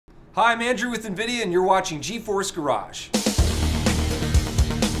Hi, I'm Andrew with NVIDIA and you're watching GeForce Garage.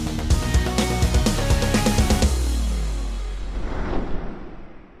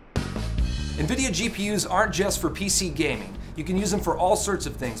 NVIDIA GPUs aren't just for PC gaming. You can use them for all sorts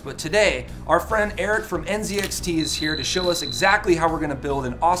of things, but today, our friend Eric from NZXT is here to show us exactly how we're gonna build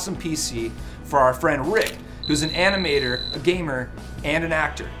an awesome PC for our friend Rick, who's an animator, a gamer, and an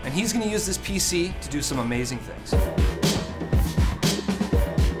actor. And he's gonna use this PC to do some amazing things.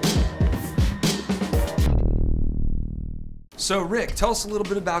 So Rick, tell us a little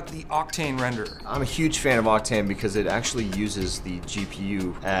bit about the Octane renderer. I'm a huge fan of Octane because it actually uses the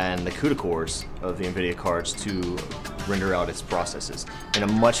GPU and the CUDA cores of the NVIDIA cards to render out its processes in a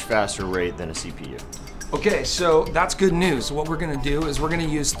much faster rate than a CPU. Okay, so that's good news. What we're gonna do is we're gonna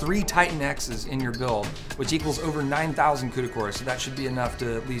use 3 Titan X's in your build, which equals over 9,000 CUDA cores, so that should be enough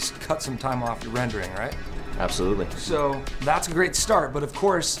to at least cut some time off your rendering, right? Absolutely. So that's a great start, but of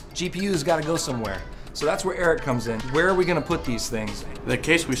course, GPU's gotta go somewhere. So that's where Eric comes in. Where are we gonna put these things? The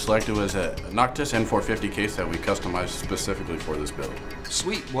case we selected was a Noctis N450 case that we customized specifically for this build.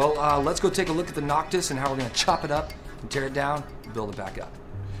 Sweet, well, let's go take a look at the Noctis and how we're gonna chop it up and tear it down and build it back up.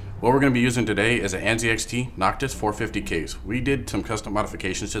 What we're going to be using today is an NZXT Noctis 450 case. We did some custom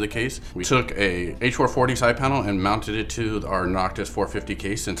modifications to the case. We took a H440 side panel and mounted it to our Noctis 450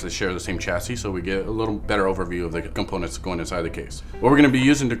 case since they share the same chassis, so we get a little better overview of the components going inside the case. What we're going to be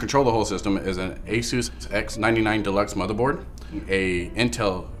using to control the whole system is an Asus X99 Deluxe motherboard, a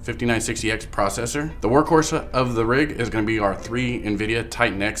Intel 5960X processor. The workhorse of the rig is going to be our 3 NVIDIA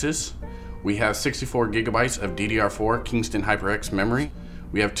Titan X's. We have 64 gigabytes of DDR4 Kingston HyperX memory.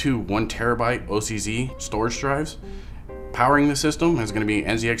 We have 2 1 terabyte OCZ storage drives. Powering the system is going to be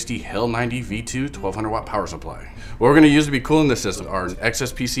NZXT Hell 90 V2 1200 watt power supply. What we're going to use to be cooling the system are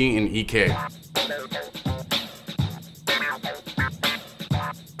XSPC and EK.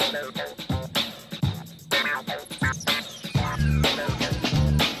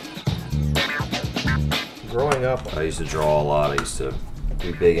 Growing up, I used to draw a lot. I used to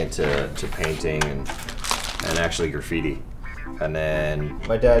be big into painting and actually graffiti. And then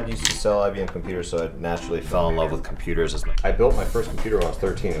my dad used to sell IBM computers, so I naturally fell in love with computers. I built my first computer when I was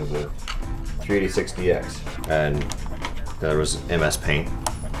 13. It was a 386DX, and there was MS Paint,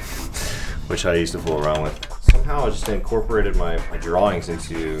 which I used to fool around with. Somehow I just incorporated my drawings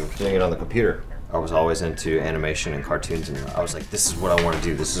into doing it on the computer. I was always into animation and cartoons, and I was like, this is what I want to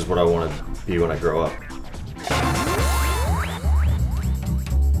do. This is what I want to be when I grow up.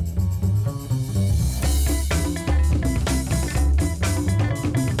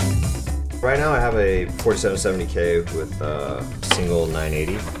 Right now I have a 4770K with a single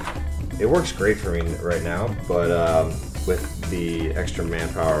 980. It works great for me right now, but with the extra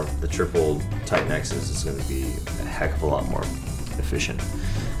manpower, the triple Titan X's is going to be a heck of a lot more efficient.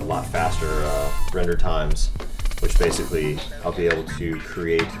 A lot faster render times, which basically I'll be able to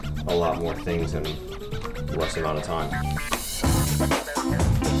create a lot more things in less amount of time.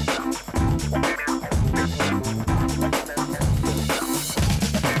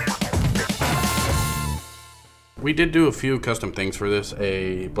 We did do a few custom things for this.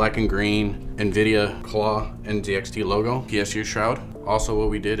 A black and green NVIDIA Claw NZXT logo, PSU shroud. Also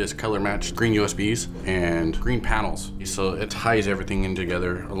what we did is color match green USBs and green panels. So it ties everything in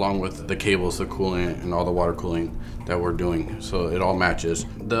together along with the cables, the coolant, and all the water cooling that we're doing. So it all matches.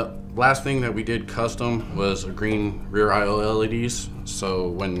 The last thing that we did custom was a green rear IO LEDs. So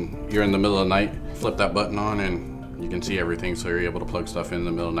when you're in the middle of the night, flip that button on and you can see everything, so you're able to plug stuff in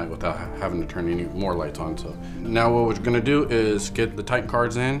the middle of the night without having to turn any more lights on. So now what we're gonna do is get the Titan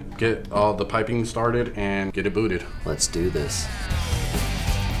cards in, get all the piping started, and get it booted. Let's do this.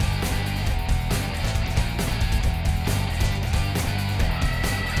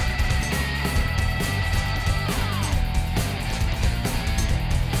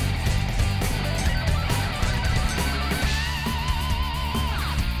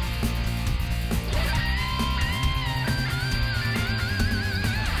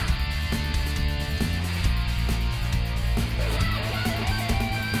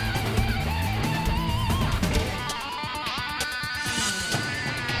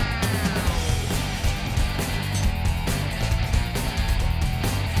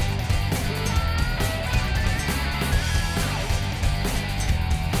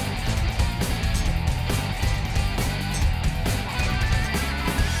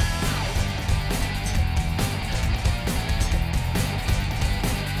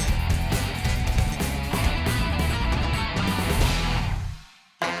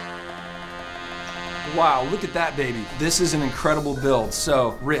 Wow, look at that baby. This is an incredible build.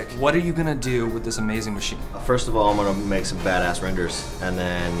 So, Rick, what are you gonna do with this amazing machine? First of all, I'm gonna make some badass renders, and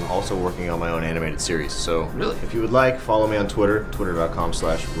then also working on my own animated series. So, really, if you would like, follow me on Twitter,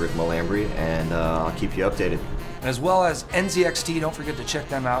 twitter.com/rickmalambry, and I'll keep you updated. As well as NZXT, don't forget to check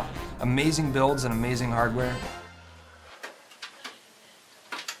them out. Amazing builds and amazing hardware.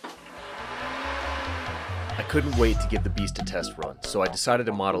 I couldn't wait to give the beast a test run, so I decided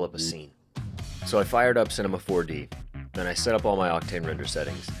to model up a scene. So I fired up Cinema 4D, then I set up all my OctaneRender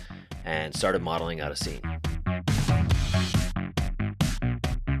settings, and started modeling out a scene.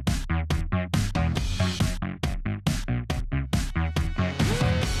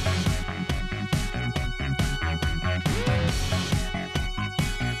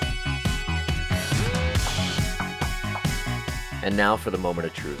 And now for the moment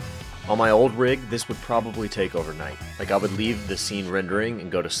of truth. On my old rig, this would probably take overnight. Like, I would leave the scene rendering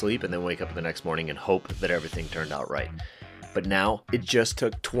and go to sleep and then wake up the next morning and hope that everything turned out right. But now, it just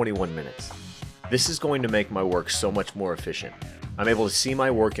took 21 minutes. This is going to make my work so much more efficient. I'm able to see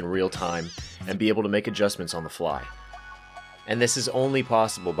my work in real time and be able to make adjustments on the fly. And this is only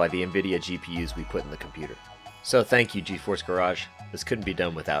possible by the NVIDIA GPUs we put in the computer. So thank you, GeForce Garage. This couldn't be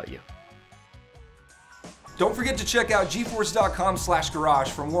done without you. Don't forget to check out geforce.com/garage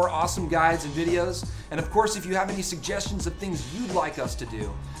for more awesome guides and videos. And of course, if you have any suggestions of things you'd like us to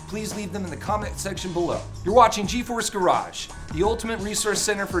do, please leave them in the comment section below. You're watching GeForce Garage, the ultimate resource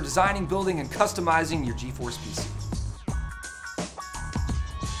center for designing, building, and customizing your GeForce PC.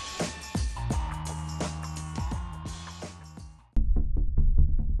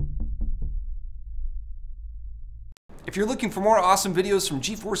 If you're looking for more awesome videos from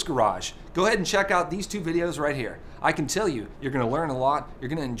GeForce Garage, go ahead and check out these two videos right here. I can tell you, you're gonna learn a lot, you're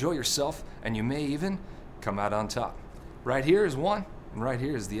gonna enjoy yourself, and you may even come out on top. Right here is one, and right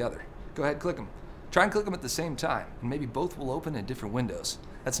here is the other. Go ahead, click them. Try and click them at the same time, and maybe both will open in different windows.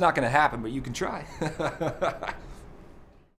 That's not gonna happen, but you can try.